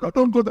 no,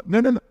 don't go there.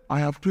 No. I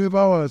have 12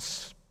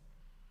 hours.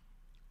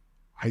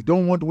 I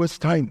don't want to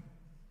waste time.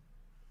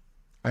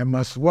 I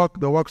must work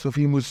the works of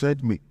him who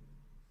sent me.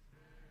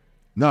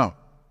 Now,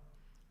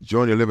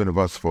 John 11,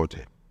 verse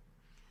 40.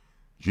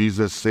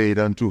 Jesus said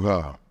unto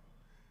her,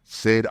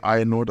 Said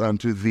I not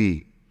unto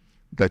thee,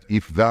 that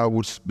if thou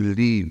wouldst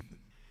believe,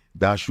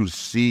 thou shouldst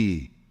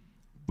see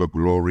the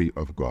glory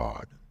of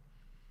God.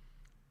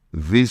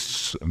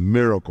 This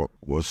miracle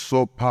was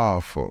so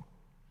powerful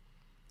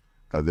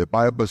that the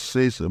Bible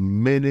says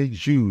many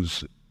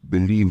Jews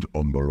believed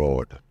on the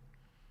Lord.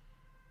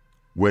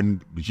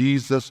 When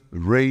Jesus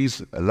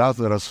raised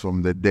Lazarus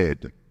from the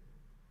dead,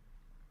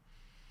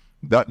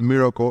 that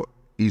miracle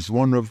is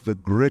one of the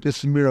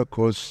greatest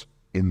miracles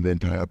in the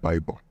entire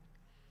Bible.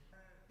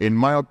 In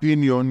my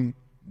opinion,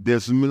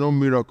 there's no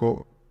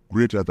miracle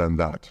greater than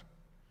that.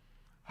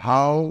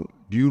 How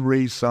do you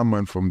raise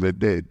someone from the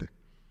dead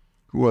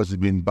who has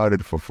been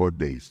buried for 4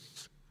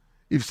 days?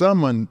 If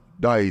someone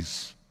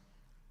dies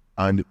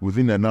and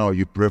within an hour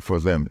you pray for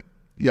them,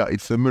 yeah,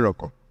 it's a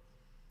miracle.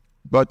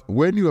 But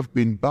when you have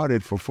been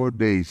buried for 4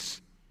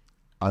 days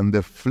and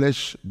the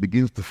flesh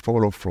begins to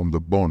fall off from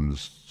the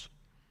bones,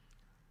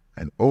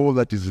 and all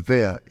that is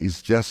there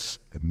is just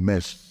a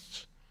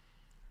mess,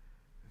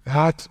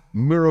 that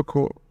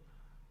miracle,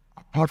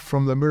 apart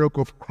from the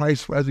miracle of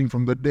Christ rising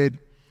from the dead,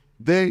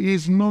 there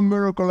is no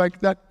miracle like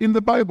that in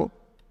the Bible.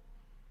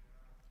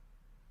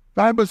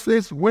 The Bible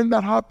says when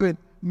that happened,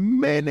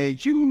 many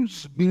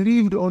Jews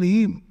believed on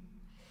him.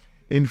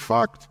 In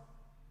fact,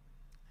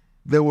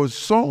 there were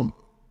so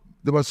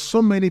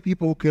many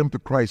people who came to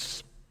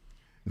Christ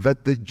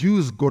that the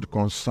Jews got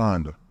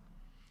concerned.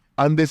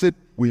 And they said,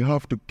 we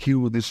have to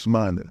kill this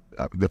man.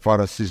 The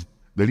Pharisees,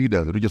 the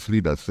leaders, the religious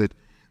leaders said,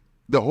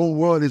 the whole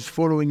world is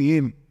following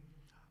him.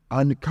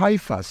 And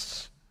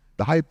Caiaphas,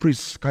 the high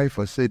priest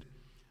Caiaphas, said,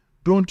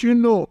 don't you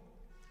know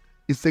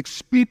it's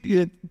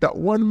expedient that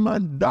one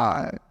man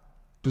die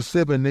to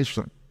save a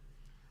nation?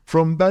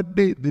 From that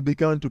day, they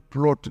began to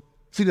plot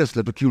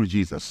seriously to kill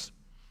Jesus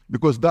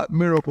because that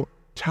miracle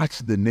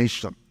touched the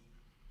nation.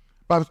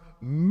 But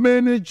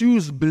many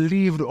Jews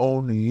believed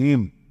on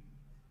him.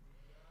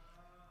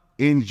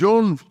 In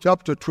John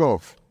chapter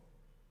 12,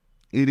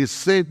 it is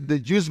said the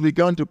Jews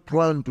began to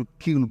plan to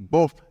kill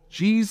both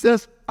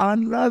Jesus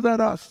and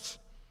Lazarus.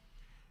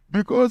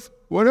 Because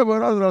wherever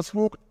Lazarus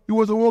walked, it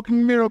was a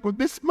walking miracle.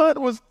 This man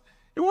was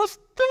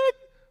dead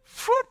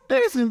 4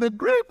 days in the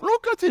grave.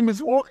 Look at him,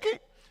 he's walking.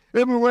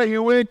 Everywhere he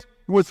went,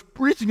 he was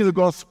preaching the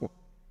gospel.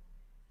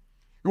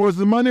 He was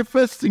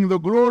manifesting the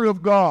glory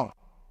of God.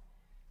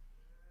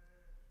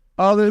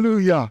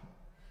 Hallelujah.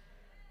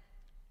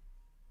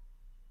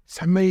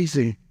 It's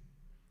amazing.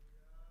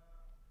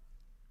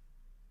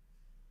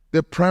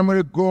 The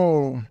primary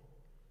goal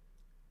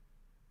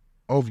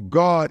of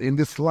God in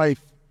this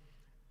life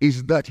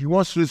is that he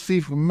wants to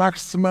receive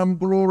maximum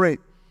glory.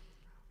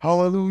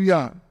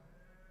 Hallelujah.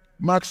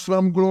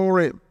 Maximum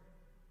glory.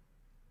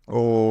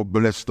 Oh,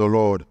 bless the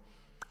Lord.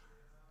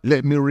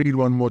 Let me read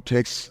one more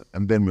text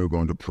and then we're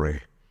going to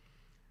pray.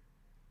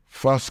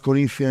 1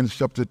 Corinthians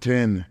chapter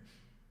 10,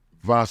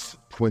 verse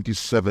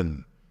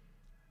 27.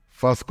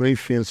 1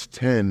 Corinthians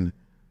 10,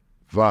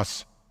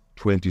 verse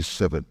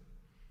 27.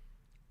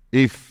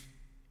 If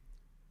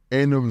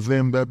any of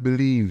them that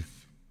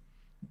believe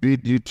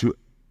bid you to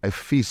a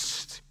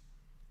feast,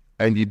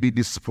 and ye be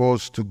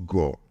disposed to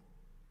go,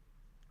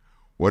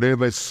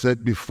 whatever is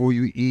said before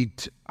you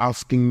eat,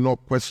 asking no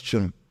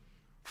question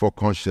for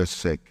conscience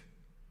sake.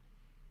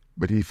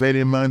 But if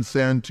any man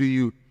say unto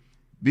you,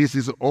 this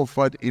is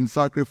offered in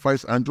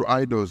sacrifice unto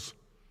idols,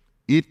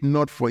 eat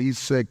not for his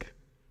sake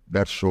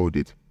that showed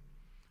it,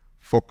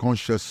 for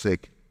conscience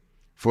sake.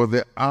 For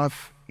the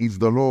earth is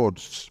the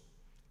Lord's,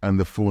 and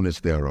the fullness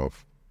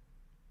thereof.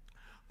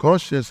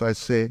 Conscience, I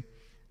say,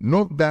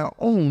 not thy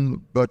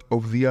own, but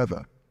of the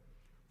other.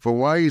 For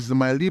why is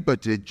my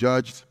liberty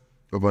judged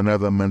of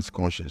another man's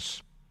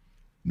conscience?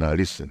 Now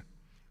listen,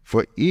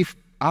 for if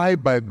I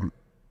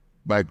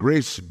by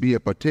grace be a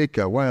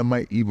partaker, why am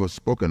I evil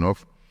spoken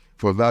of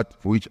for that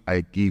for which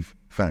I give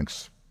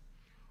thanks?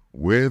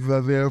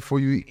 Whether therefore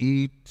you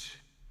eat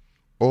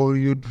or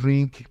you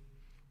drink,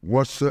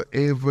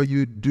 whatsoever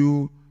you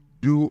do,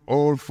 do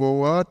all for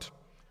what?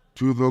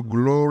 To the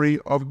glory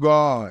of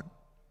God.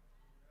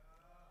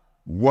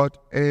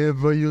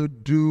 Whatever you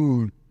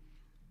do,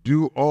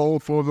 do all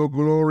for the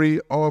glory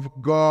of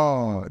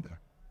God.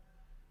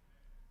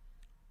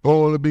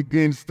 Paul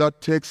begins that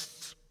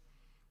text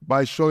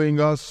by showing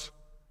us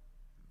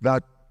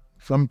that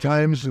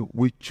sometimes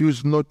we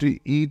choose not to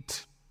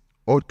eat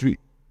or to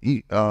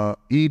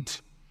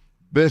eat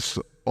based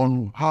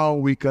on how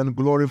we can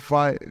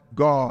glorify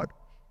God.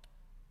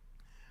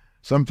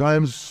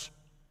 Sometimes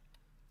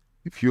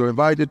if you're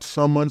invited to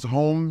someone's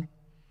home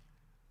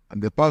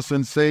and the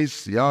person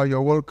says, yeah,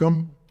 you're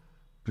welcome,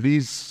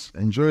 please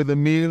enjoy the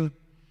meal,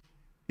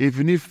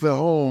 even if the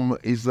home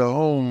is the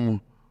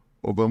home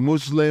of a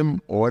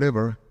Muslim or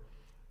whatever,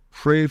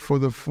 pray for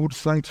the food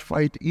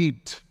sanctified,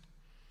 eat.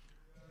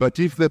 But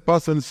if the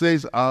person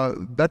says,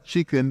 that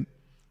chicken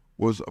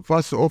was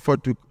first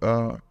offered to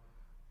God,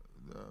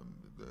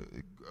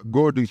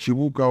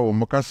 Chibuka or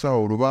Makasa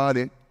or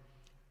Rubare,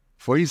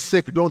 for his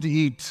sake, don't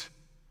eat.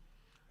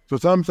 So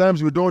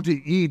sometimes we don't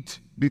eat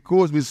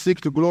because we seek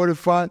to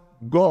glorify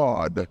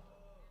God.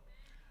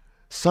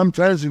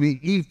 Sometimes we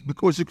eat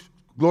because we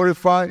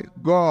glorify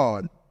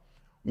God.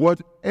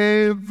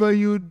 Whatever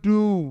you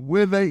do,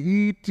 whether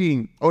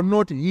eating or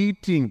not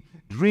eating,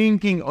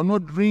 drinking or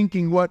not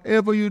drinking,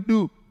 whatever you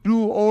do,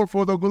 do all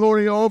for the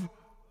glory of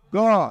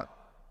God.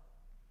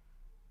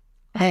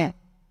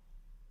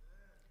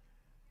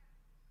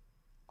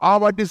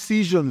 Our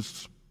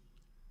decisions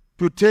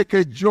to take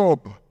a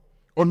job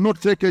or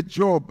not take a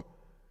job,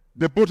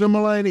 the bottom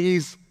line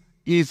is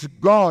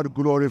God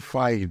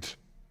glorified?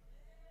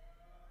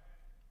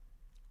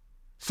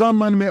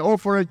 Someone may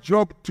offer a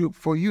job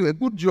for you, a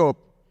good job,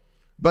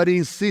 but he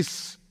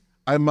insists,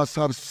 I must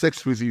have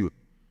sex with you.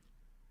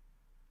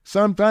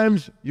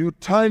 Sometimes you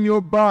turn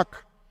your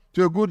back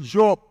to a good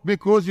job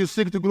because you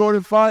seek to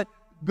glorify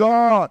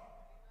God.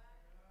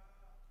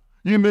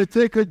 You may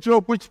take a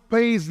job which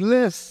pays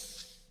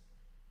less.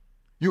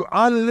 You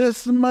earn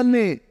less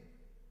money.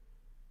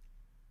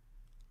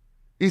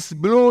 It's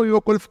below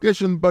your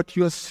qualification, but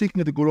you are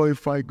seeking to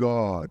glorify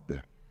God.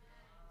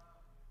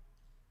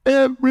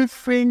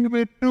 Everything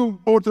we do,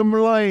 bottom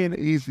line,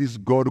 is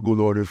God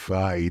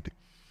glorified.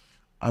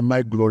 Am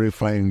I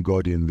glorifying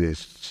God in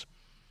this?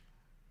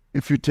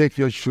 If you take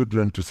your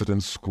children to a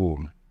certain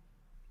school,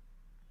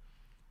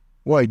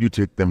 why do you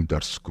take them to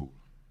that school?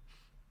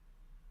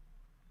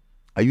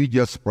 Are you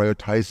just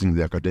prioritizing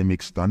the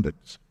academic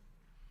standards?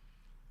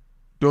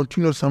 Don't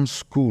you know some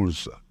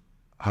schools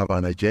have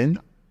an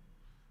agenda?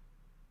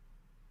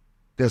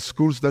 There are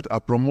schools that are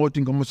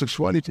promoting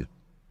homosexuality.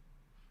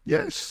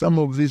 Yes, some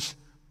of these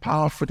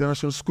powerful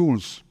international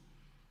schools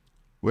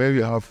where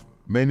you have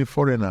many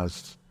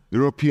foreigners,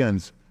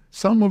 Europeans,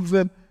 some of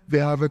them, they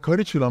have a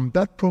curriculum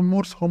that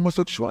promotes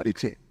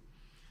homosexuality.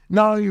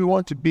 Now you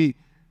want to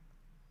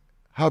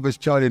have a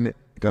child in an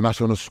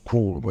international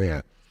school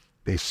where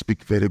they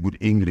speak very good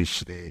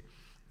English.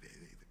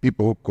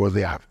 People who call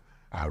they are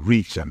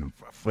rich and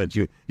French.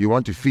 You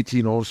want to fit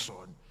in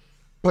also.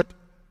 But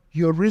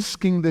you're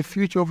risking the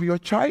future of your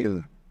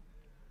child.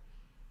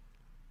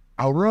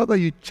 I'd rather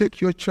you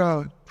take your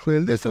child to a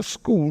lesser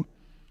school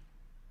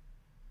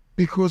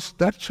because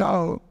that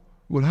child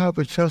will have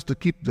a chance to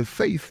keep the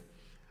faith,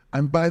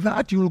 and by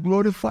that you will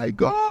glorify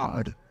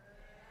God.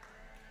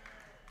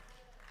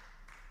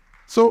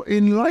 So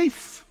in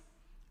life,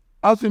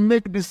 as we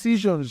make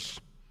decisions,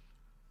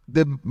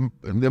 the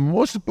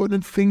most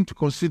important thing to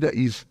consider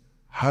is,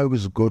 how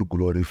is God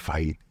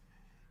glorified?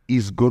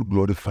 Is God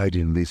glorified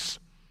in this?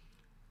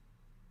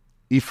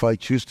 If I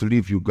choose to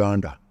leave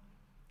Uganda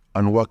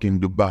and work in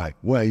Dubai,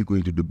 why are you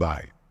going to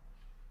Dubai?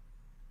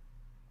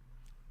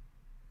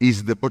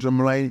 Is the bottom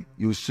line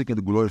you're seeking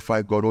to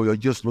glorify God, or you're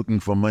just looking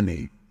for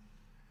money?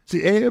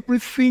 See,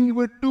 everything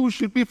we do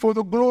should be for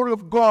the glory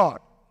of God.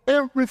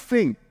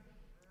 Everything.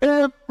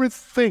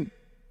 Everything.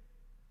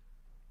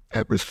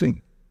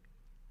 Everything.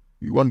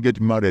 You want to get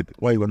married.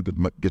 Why you want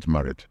to get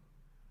married?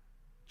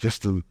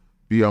 Just to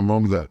be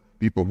among the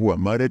people who are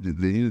married.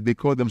 They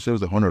call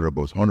themselves the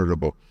honorables.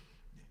 Honorable.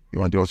 You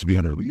want to also be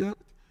honorable. Yeah.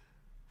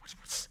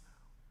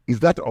 Is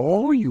that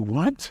all you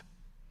want?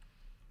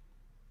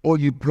 Or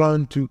you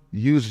plan to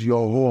use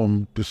your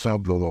home to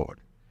serve the Lord?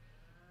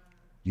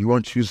 You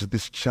want to use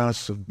this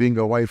chance of being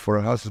a wife or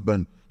a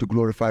husband to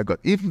glorify God.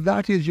 If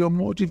that is your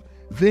motive,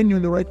 then you're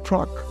on the right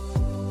track.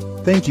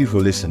 Thank you for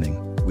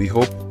listening. We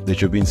hope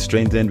that you've been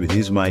strengthened with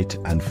His might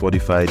and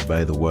fortified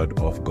by the Word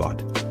of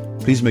God.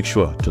 Please make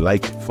sure to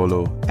like,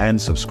 follow,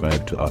 and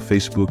subscribe to our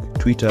Facebook,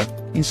 Twitter,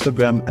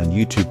 Instagram, and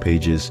YouTube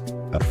pages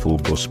at Full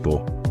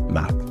Gospel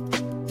Map.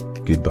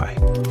 Goodbye.